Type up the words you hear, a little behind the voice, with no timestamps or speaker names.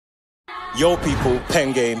Yo People,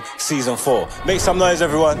 PenGame, Season 4. Make some noise,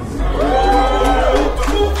 everyone.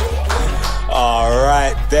 All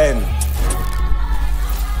right, then.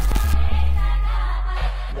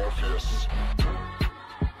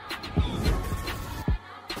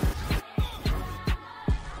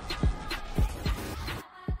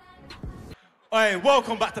 Hey,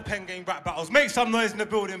 welcome back to PenGame Rap Battles. Make some noise in the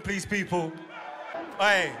building, please, people.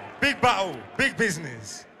 Hey, big battle, big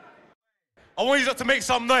business. I want you lot to make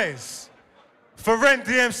some noise for Ren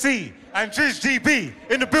DMC and DrizzGB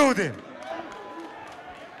in the building.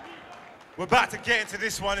 We're about to get into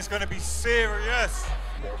this one. It's going to be serious.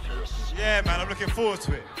 Yeah, man, I'm looking forward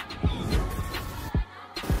to it.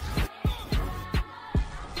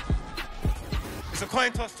 It's a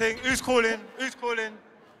coin toss thing. Who's calling? Who's calling?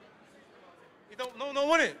 No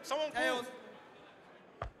one it. Someone call.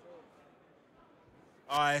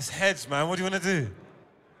 All right, it's heads, man. What do you want to do?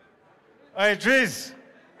 All right, Drizz.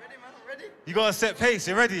 Ready, man. Ready? You got to set pace.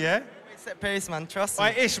 You ready, yeah? Set pace, man. Trust me. All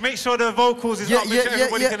right, Ish, make sure the vocals is up. Make sure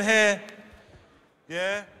everybody can hear.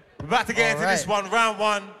 Yeah? We're about to get into this one. Round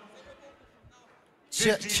one.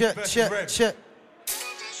 Check. Drizz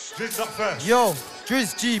up first. Yo,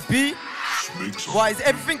 DrizzGB. Why, is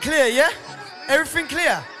everything clear, yeah? Everything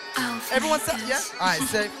clear? Everyone set, yeah? All right,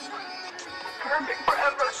 safe.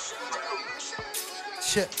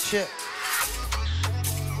 Check.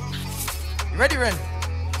 You ready, Ren?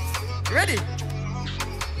 You ready?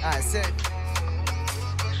 All right, safe.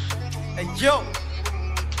 Hey, yo.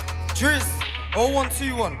 Drizz,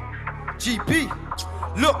 0121. GB.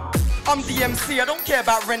 Look. I'm DMC, I don't care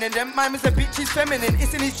about Ren and them. Mine is a bitch, he's feminine.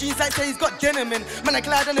 It's in his jeans like say he's got denim in. Man, I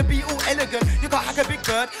glide on the beat all elegant. You can't hack a big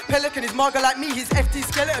bird. Pelican is Marga like me, he's FT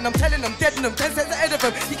skeleton. I'm telling them, deadening them, 10 cents ahead of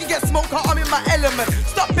him. You can get smoked out, I'm in my element.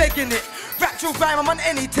 Stop begging it. Rap to rhyme, I'm on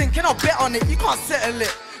anything. Can I bet on it? You can't settle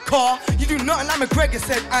it. Car, you do nothing like McGregor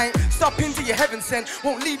said. I ain't stopping till your heaven sent.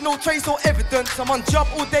 Won't leave no trace or evidence. I'm on job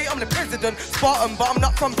all day, I'm the president. Spartan, but I'm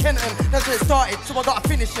not from Kenton. That's where it started, so I gotta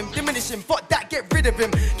finish him, diminish him. Fuck that, get rid of him.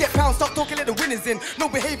 Get pound, stop talking, let the winners in. No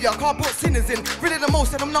behavior, I can't put sinners in. Rid of the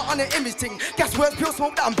most, and I'm not on an image thing. Gas works, pure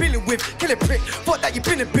smoke that I'm dealing with. Kill a prick, fuck that, you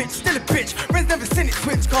been a bitch, still a bitch. Ren's never seen it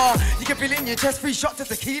switch, car. You can feel it in your chest, 3 shots of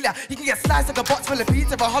tequila. You can get sliced like a box full of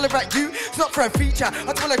pizza. If I holler at you, it's not for a feature.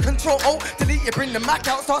 I just wanna control, delete you, bring the Mac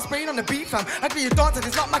out, start spraying on the beat. I give you dancing,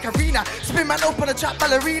 it's not Macarena. Spin man open a trap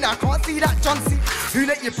ballerina. I can't see that, John C. Who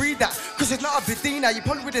let you breathe that? Cause it's not a Bedina. You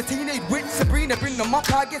pull with a teenage witch, Sabrina. Bring them up,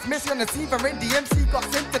 I gets messy on the scene. Ren DMC got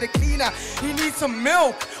sent to the cleaner. He needs some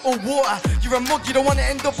milk or water. You're a mug, you don't want to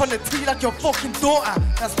end up on the tea like your fucking daughter.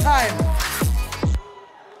 That's time.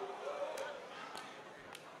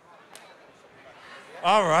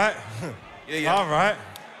 All right. Yeah. All right.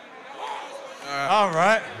 All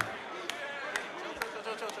right.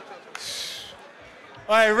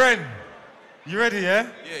 All right, Ren, you ready, yeah?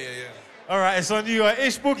 Yeah. All right, it's on you.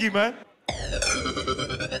 Ish Boogie, man.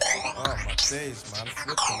 Oh, my days, man.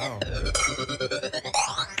 Flipping out.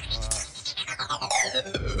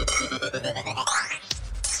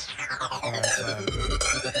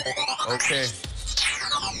 Okay.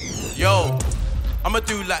 Yo, I'ma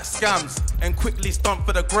do like scams and quickly stomp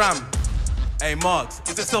for the gram. Hey, Marks,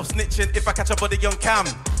 is it self-snitching if I catch a body on cam?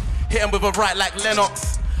 Hit him with a right like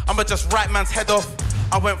Lennox. I'ma just right man's head off.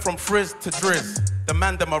 I went from frizz to drizz. The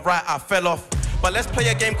man to my right, I fell off. But let's play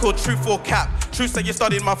a game called Truth or Cap. Truth say you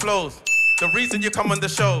studied my flows. The reason you come on the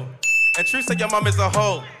show. And truth say your mum is a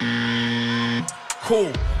hoe.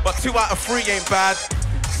 Cool, but 2 out of 3 ain't bad.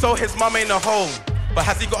 So his mum ain't a hoe. But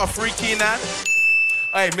has he got a freaky nan?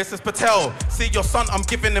 Hey, Mrs. Patel, see your son, I'm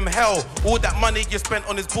giving him hell. All that money you spent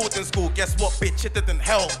on his boarding school, guess what, bitch, it didn't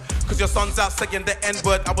help. Cause your son's out saying the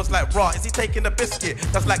N-word, I was like, rah, is he taking a biscuit?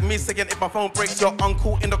 That's like me saying if my phone breaks, your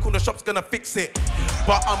uncle in the corner shop's gonna fix it.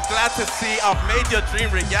 But I'm glad to see I've made your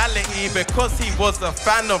dream reality because he was a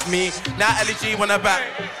fan of me. Now LG wanna back.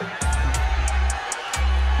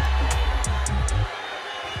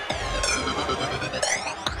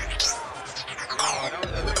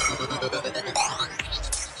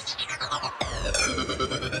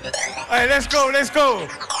 Alright, let's go.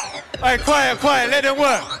 Alright, quiet, let them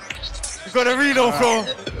work. You got a reload, Flo.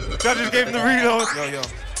 Judges gave him the reload. Yo.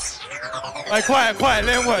 Alright, quiet,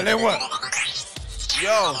 let him work.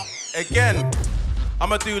 Yo, again,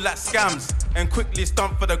 I'ma do like scams and quickly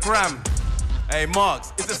stomp for the gram. Hey,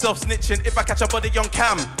 Marks, is it self-snitching if I catch a body on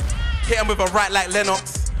cam? Hit him with a right like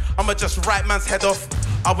Lennox. I'ma just right man's head off.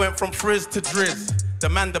 I went from frizz to drizz. The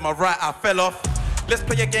man to my right, I fell off. Let's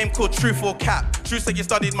play a game called Truth or Cap. Truth say you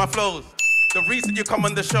studied my flows. The reason you come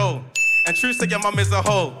on the show. And truth say your mum is a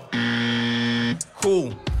hoe.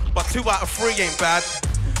 Cool, but 2 out of 3 ain't bad.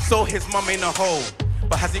 So his mum ain't a hoe.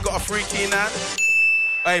 but has he got a freaky now?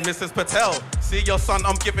 Hey, Mrs. Patel, see your son,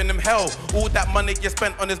 I'm giving him hell. All that money you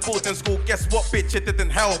spent on his balls in school, guess what, bitch, it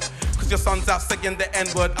didn't help. Cause your son's out saying the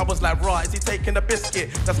N-word. I was like, right, is he taking a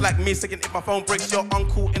biscuit? That's like me saying if my phone breaks, your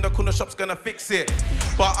uncle in the corner shop's gonna fix it.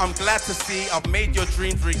 But I'm glad to see I've made your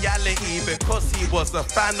dreams reality because he was a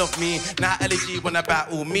fan of me. Now LG wanna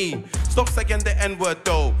battle me. Stop saying the N-word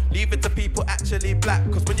though. Leave it to people actually black.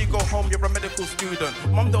 Cause when you go home, you're a medical student.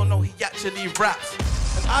 Mom don't know he actually raps.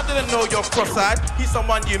 And I didn't know you're cross-eyed. He's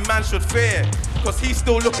someone you man should fear. Cause he's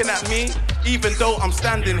still looking at me, even though I'm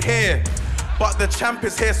standing here. But the champ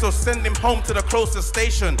is here, so send him home to the closest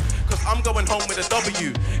station. Cause I'm going home with a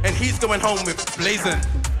W, and he's going home with blazing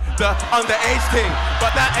the underage thing.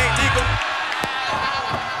 But that ain't legal.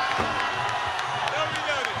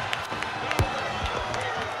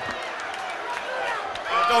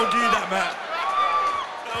 Don't do that, man.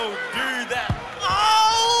 Don't do that.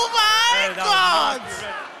 Oh my God!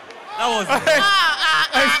 That was.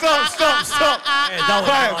 Hey, stop. Hey, that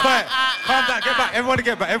was Quiet. Calm down. Get back. Everybody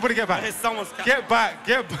get back.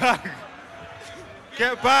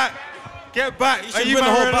 Get back. You should win the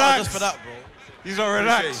whole battle just for that, bro. He's all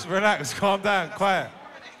relax. Calm down. Quiet.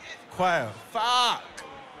 Fuck.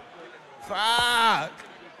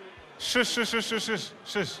 Shush.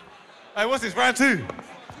 Hey, what's this? Round two.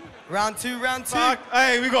 Round two. Fuck.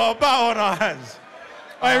 Hey, we got a battle on our hands.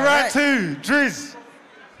 Hey, round two. Drizz.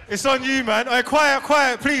 It's on you, man. Hey,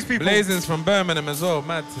 quiet, please, people. Blazing's from Birmingham as well,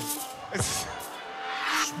 mad.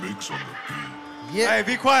 Yeah. Hey,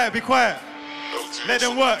 be quiet. Let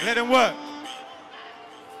them work.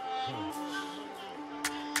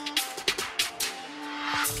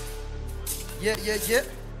 Yeah.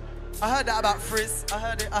 I heard that about Frizz. I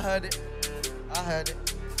heard it.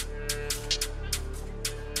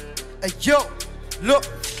 Hey, yo, look.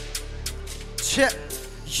 Check.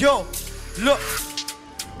 Yo, look.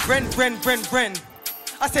 Ren.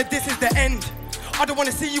 I said this is the end. I don't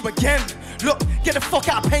wanna see you again. Look, get the fuck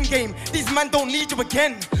out of PenGame. These men don't need you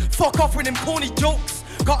again. Fuck off with them corny jokes.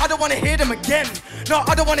 Cause I don't wanna hear them again. No,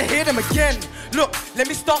 I don't wanna hear them again. Look, let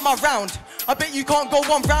me start my round. I bet you can't go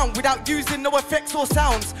one round without using no effects or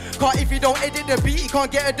sounds. Cause if you don't edit the beat, you can't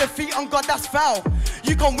get a defeat. On God, that's foul.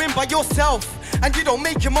 You can't win by yourself. And you don't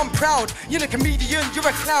make your mum proud. You're a comedian, you're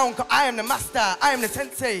a clown. Cause I am the master, I am the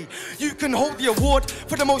sensei. You can hold the award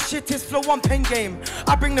for the most shittest flow on PenGame.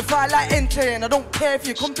 I bring the fire like Ente, and I don't care if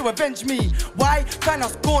you come to avenge me. Why?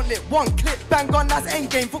 Thanos gauntlet, one clip, bang on, that's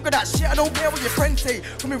endgame. Fuck all that shit, I don't care what your friends say.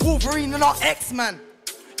 Call me Wolverine and not X-Man.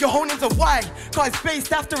 Your whole name's a Y, cause it's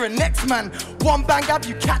based after a next man. One bang up,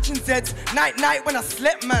 you catching Zeds. Night when I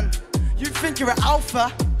slept, man. You think you're an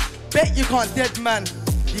alpha? Bet you can't dead, man.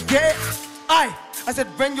 You get it? I said,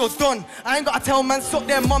 when you're done, I ain't gotta tell man, suck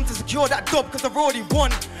their mum to secure that dub, cause I've already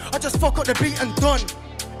won. I just fuck up the beat and done.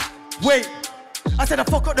 Wait, I said I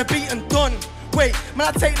fuck up the beat and done. Wait, man,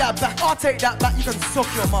 I'll take that back, you can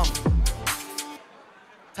suck your mum.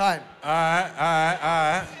 Time.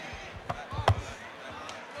 Alright.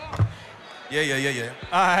 Yeah.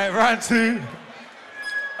 Alright, round two.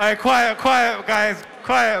 Alright, quiet, guys.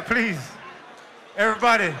 Quiet, please.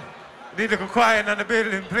 Everybody, need to go quiet in the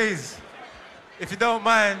building, please. If you don't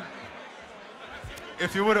mind,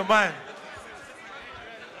 if you wouldn't mind.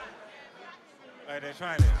 Alright, they're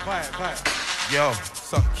trying it. Quiet. Yo,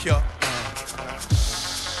 suck yo.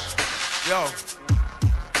 Yo.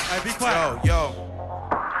 Alright, be quiet. Yo.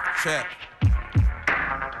 Check.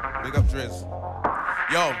 Big up Drizz.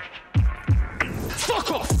 Yo. Fuck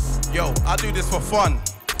off! Yo, I do this for fun.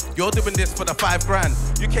 You're doing this for the 5 grand.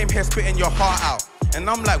 You came here spitting your heart out. And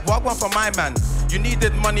I'm like, what one for my man? You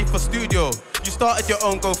needed money for studio. You started your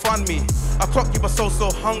own GoFundMe. I clocked you were so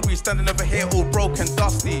hungry, standing over here all broke and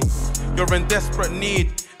dusty. You're in desperate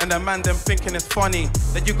need, and the man them thinking it's funny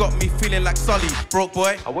that you got me feeling like Sully. Broke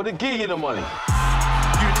boy. I wouldn't give you the money. You.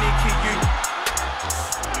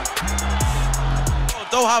 Oh,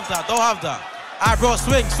 don't have that. Alright, bro,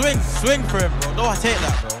 swing for him, bro. Don't take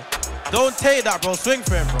that, bro. Don't take that, bro. Swing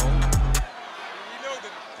for him, bro.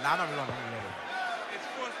 Nah, I'm not reloading. It's a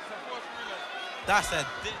forced reload. That's it.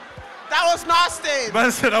 That was nasty.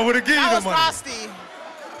 Man said I would've given you the money. That was nasty.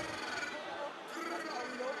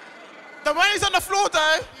 The money's on the floor,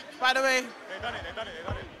 though, by the way. They done it.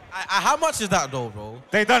 How much is that, though, bro?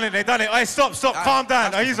 They done it. Hey, stop, calm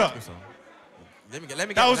down. Are you up? Let me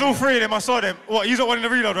get that was all 3 of them, I saw them. What, you wanting to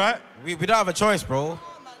reload, right? We don't have a choice, bro.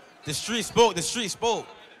 The street spoke.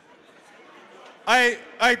 Hey,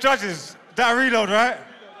 judges, that reload, right?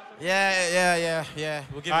 Yeah.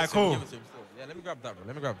 We'll give it to cool. him. Yeah, let me grab that, bro.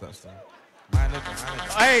 Let me grab that, son.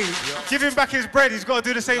 Hey, give him back his bread. He's got to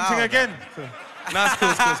do the same thing again. Nah,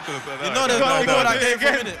 it's cool. You know that game for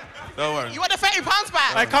a minute. Don't worry. You want the £30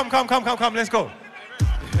 back? Hey, come, let's go.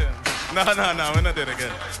 No, we're not doing it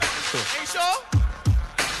again. Cool. Are you sure?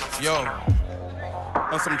 Yo,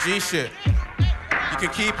 on some G shit. You can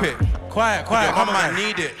keep it. Quiet, Your come mama on. might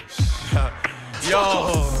need it. Yo,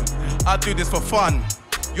 I do this for fun.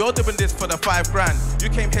 You're doing this for the $5 grand. You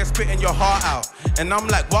came here spitting your heart out. And I'm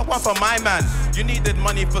like, what one for my man? You needed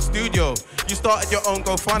money for studio. You started your own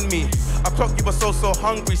GoFundMe. I clocked you were so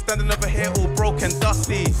hungry, standing over here all broken,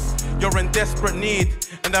 dusty. You're in desperate need,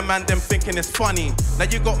 and the man them thinking it's funny. Now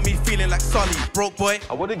you got me feeling like Sully, broke boy.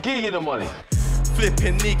 I wouldn't give you the money.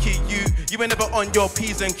 Flipping Nikki, you ain't never on your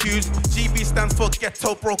P's and Q's. GB stands for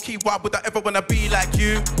ghetto brokey. Why would I ever wanna be like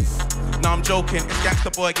you? Nah, I'm joking. It's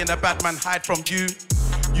gangster boy and a bad man hide from you.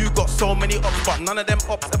 You got so many ops, but none of them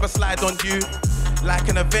ops ever slide on you. Like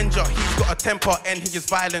an Avenger, he's got a temper and he is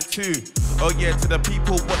violent too. Oh yeah, to the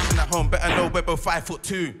people watching at home, better know we're both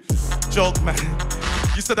 5'2". Joke, man.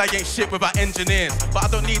 You said I ain't shit without engineers, but I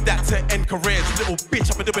don't need that to end careers. Little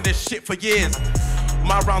bitch, I've been doing this shit for years.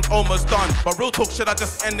 My round's almost done, but real talk, should I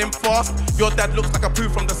just end him fast? Your dad looks like a poo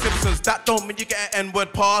from The Simpsons. That don't mean you get an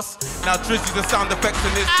N-word pass. Now Drizzy's the sound effects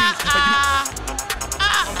in his beats.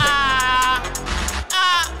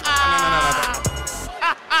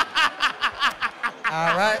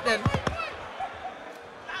 All right then.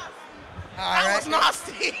 That was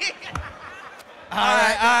nasty. All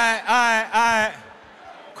right.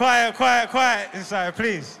 Quiet inside,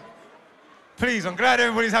 please. Please, I'm glad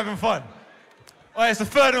everybody's having fun. All right, it's the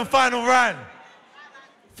third and final round.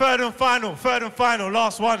 Third and final,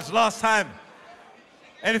 last ones, last time.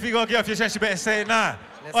 Anything you gotta get off your chest, you better say it now.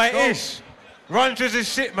 All right, Ish, run Drizz's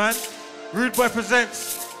shit, man. Rude Boy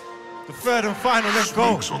presents the third and final, let's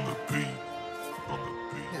go.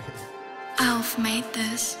 Alf made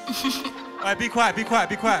this. All right, be quiet,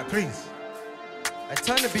 please. I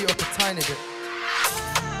turn the beat up a tiny bit.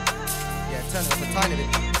 Yeah, turn it up a tiny bit.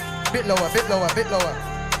 Bit lower.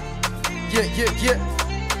 Yeah.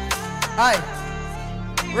 Aye.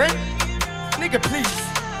 Ren? Nigga, please.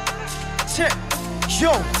 Check.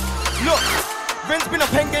 Yo, look. Ren's been a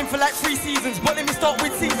PenGame for like 3 seasons, but let me start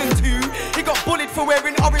with season 2. He got bullied for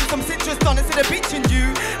wearing orange, some citrus done instead of bitching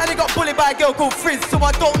you. And he got bullied by a girl called Frizz, so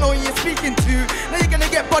I don't know who you're speaking to. Now you're gonna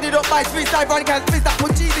get bodied up by 3 ironic as Frizz that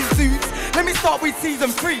put G's in suits. Let me start with season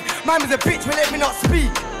 3. Mine was a bitch, but let me not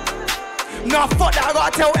speak. Nah, fuck that, I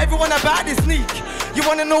gotta tell everyone about this sneak. You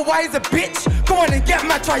wanna know why he's a bitch? Go on and get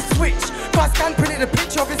mad, try switch. Cause Scan printed a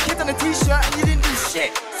picture of his kid on a t-shirt and you didn't do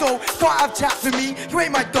shit. So, don't have chat for me, you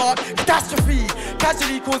ain't my dog, catastrophe.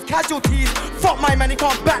 Casualty cause casualties, fuck my man, he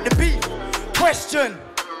can't back the beat. Question,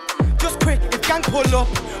 just quick, if gang pull up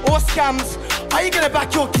or scams, are you gonna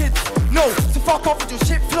back your kids? No, so fuck off with your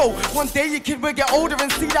shit flow. One day your kid will get older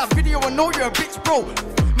and see that video and know you're a bitch, bro.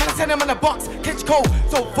 Man, I send them in a box, catch cold.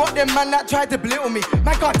 So fuck them man that tried to belittle me.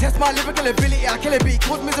 Man can't test my lyrical ability, I kill a beat,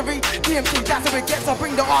 cause misery. DMC, that's how it gets, I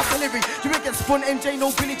bring the artillery. You ain't get spun, MJ,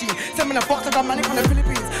 no Billie Jean. Send me in a box, I got money from the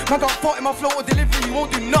Philippines. Man got fought in my flow or delivery, you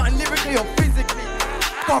won't do nothing lyrically or physically.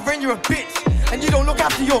 God, Ren, you're a bitch, and you don't look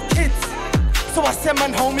after your kids. So I send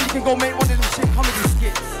man home and you can go make one of them shit comedy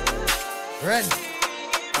skits. Ren.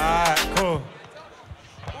 Alright, cool.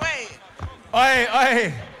 Wait.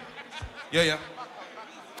 Oi. Yeah.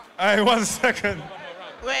 Alright, 1 second.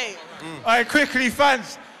 Wait. Alright, quickly,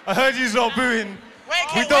 fans. I heard you all booing.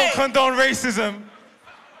 We don't condone racism.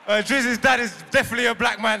 Drizz's dad is definitely a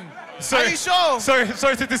black man. Sorry, Are you sure?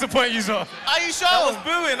 Sorry to disappoint you, sir. Are you sure? I was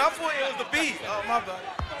booing, I thought it was the beat. Oh, my bad.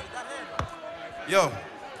 Yo.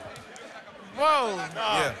 Whoa.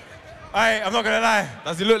 Yeah. Alright, I'm not gonna lie.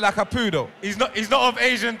 Does he look like a poodle? He's not of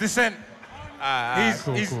Asian descent.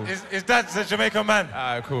 Cool. His dad's a Jamaican man.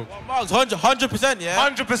 Cool. Marks, 100%, yeah?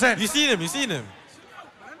 100%. You seen him?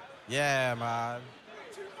 Yeah, man.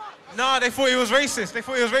 No, they thought he was racist.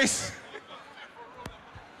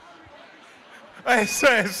 Hey,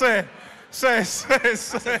 say.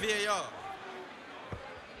 VAR.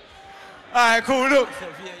 Alright, cool, look.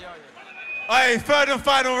 Alright, third and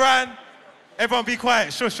final round. Everyone be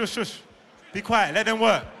quiet, shush. Be quiet, let them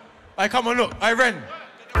work. Alright, come on, look. Alright, Ren.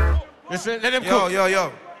 Listen, let them cook.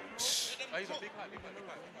 Yo.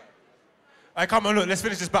 Alright, come on, look, let's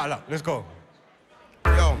finish this battle up. Let's go.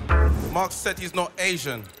 Yo, Mark said he's not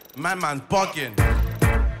Asian. Man's bugging.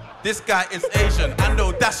 This guy is Asian. I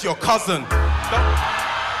know that's your cousin.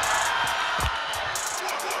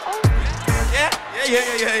 Yeah.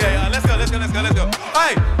 Let's go.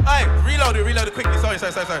 Hey, reload it quickly. Sorry.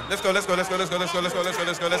 Let's go. That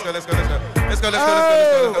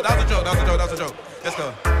was a joke. Let's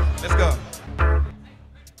go.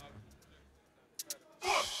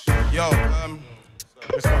 Yo,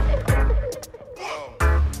 Let's go.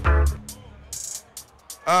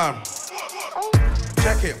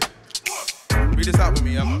 Check it. Read this out with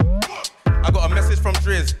me, I got a message from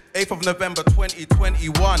Drizz, 8th of November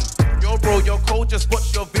 2021. Yo, bro, you're cold, just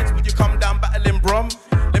watch your vids. Would you come down battling Brom?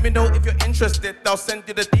 Let me know if you're interested, I'll send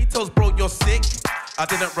you the details, bro, you're sick. I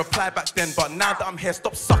didn't reply back then, but now that I'm here,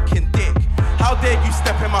 stop sucking dick. How dare you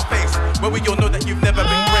step in my face, when we all know that you've never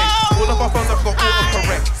been great. All of our phones have got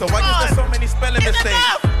autocorrect, so why is there so many spelling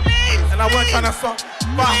mistakes? And I weren't trying to suck.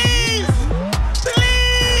 Please!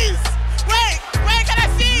 Please! Wait, can I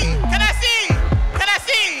see? Can I see? Can I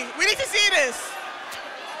see? We need to see this.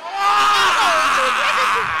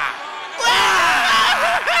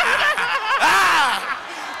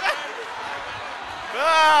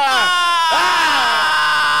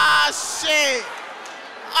 Shit.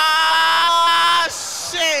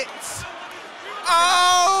 Shit.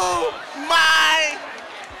 Oh, my.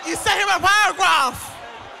 You sent him a paragraph.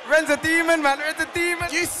 Ren's a demon, man. Ren's a demon.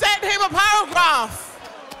 You sent him a paragraph.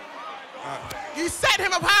 You sent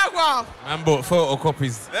him a paragraph. Man bought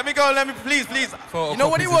photocopies. Let me go, please. You know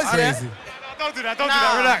what it was, yeah? Don't do that,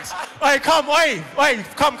 relax. Hey,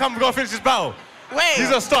 come, come, we gotta finish this battle. Wait.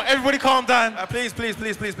 These are stop, everybody calm down. Please.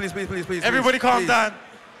 Everybody calm down.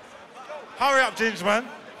 Hurry up, Ginge, man.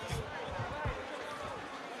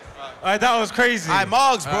 That was crazy. Alright,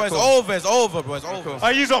 Margs, bro, it's over, bro, it's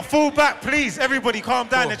over. Use a full back, please. Everybody calm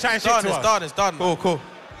down and chat shit to us. It's done. Cool.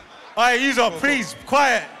 Use up, please,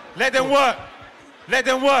 quiet. Let them work.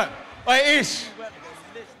 Ish,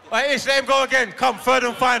 let him go again. Come, third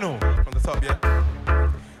and final. From the top, yeah.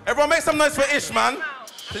 Everyone make some noise for Ish, man.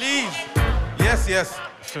 Please. Yes.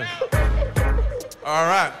 All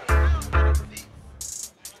right.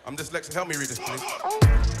 I'm dyslexic. Help me read this, please.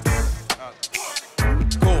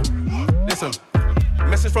 Cool. Listen.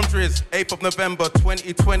 Message from Drizz, 8th of November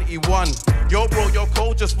 2021. Yo, bro, you're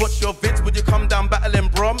cold. Just watch your vids. Would you come down battling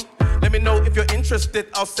Brom? Let me know if you're interested.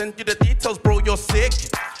 I'll send you the details, bro. You're sick.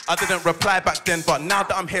 I didn't reply back then, but now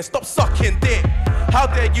that I'm here, stop sucking dick. How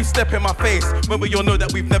dare you step in my face when we all know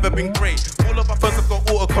that we've never been great? All of our phones have got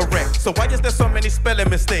autocorrect, so why is there so many spelling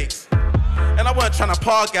mistakes? And I weren't trying to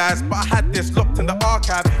par, guys, but I had this locked in the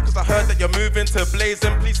archive, cause I heard that you're moving to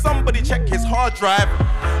Blazing. Please, somebody check his hard drive.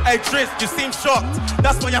 Hey, Drizz, you seem shocked.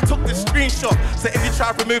 That's why I took this screenshot. So if you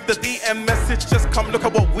try to remove the DM message, just come look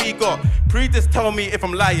at what we got. Please tell me if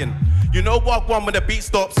I'm lying. You know what one when the beat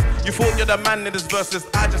stops? You thought you're the man in this verses.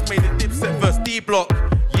 I just made it Dipset verse D-block.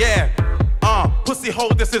 Yeah. Pussy hole,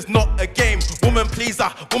 this is not a game. Woman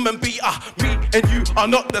pleaser, woman beater. Me and you are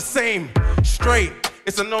not the same. Straight,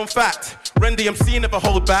 it's a known fact. Ren DMC never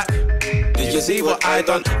hold back. Did you see what I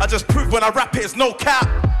done? I just proved when I rap it, it's no cap.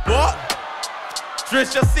 What?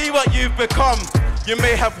 Drizz, just see what you've become. You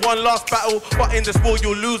may have one last battle, but in this war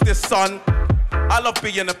you'll lose this, son. I love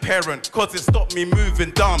being a parent, cause it stopped me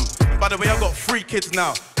moving dumb. And by the way, I got 3 kids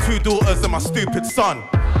now, 2 daughters and my stupid son.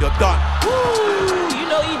 You're done. Woo, you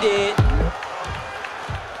know you did.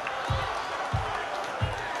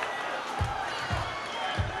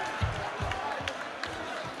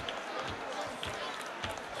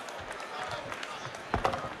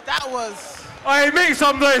 That was... Alright, make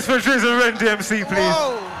some noise for Drizz and Ren DMC, please.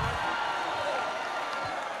 Whoa.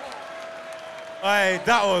 Alright,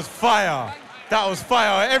 that was fire. That was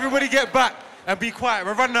fire. Everybody get back and be quiet.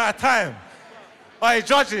 We're running out of time. Alright,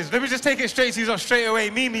 judges, let me just take it straight to you straight away.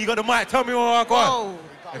 Mimi, you got the mic. Tell me what I got. Whoa.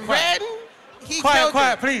 Ren, he quiet, killed it.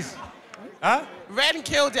 Quiet, please. Huh? Ren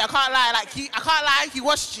killed it. I can't lie. Like I can't lie. He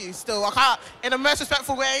watched you still. I can't. In a most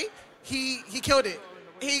respectful way, he killed it.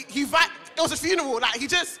 It was a funeral. Like he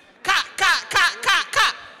just cut.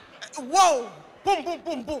 Whoa. Boom, boom,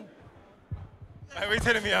 boom, boom. Hey, what are you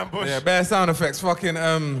telling me, Ambush? Yeah, bare sound effects. Fucking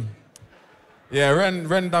yeah,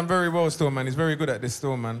 Ren done very well still, man. He's very good at this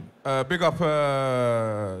still, man. Big up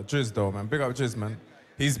Drizz though, man. Big up Drizz, man.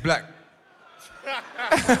 He's black.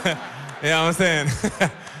 Yeah, I'm saying.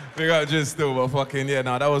 Big up Drizz still, but fucking yeah,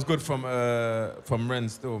 nah, that was good from Ren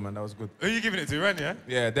still, man. That was good. Who are you giving it to, Ren? Yeah.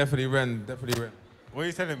 Yeah, definitely Ren. What are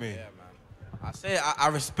you telling me? Yeah, man. I say I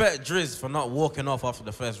respect Drizz for not walking off after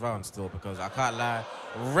the first round still, because I can't lie.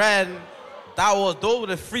 Ren, those were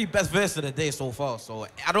the 3 best verses of the day so far. So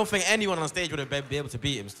I don't think anyone on stage would have been able to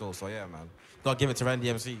beat him still. So yeah, man. Gotta give it to Ren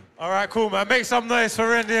DMC. All right, cool, man. Make some noise for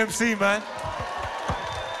Ren DMC, man.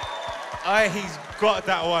 He's got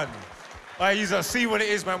that one. You see what it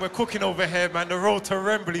is, man. We're cooking over here, man. The road to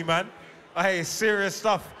Wembley, man. It's serious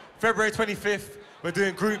stuff. February 25th, we're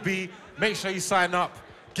doing Group B. Make sure you sign up.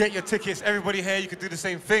 Get your tickets. Everybody here, you can do the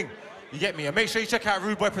same thing. You get me? And make sure you check out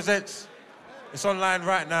Rude Boy Presents. It's online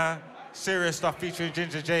right now. Serious stuff featuring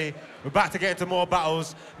Ginger J. We're about to get into more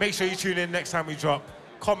battles. Make sure you tune in next time we drop.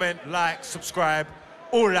 comment, like, subscribe,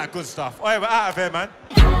 all that good stuff. All right, we're out of here,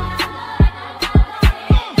 man.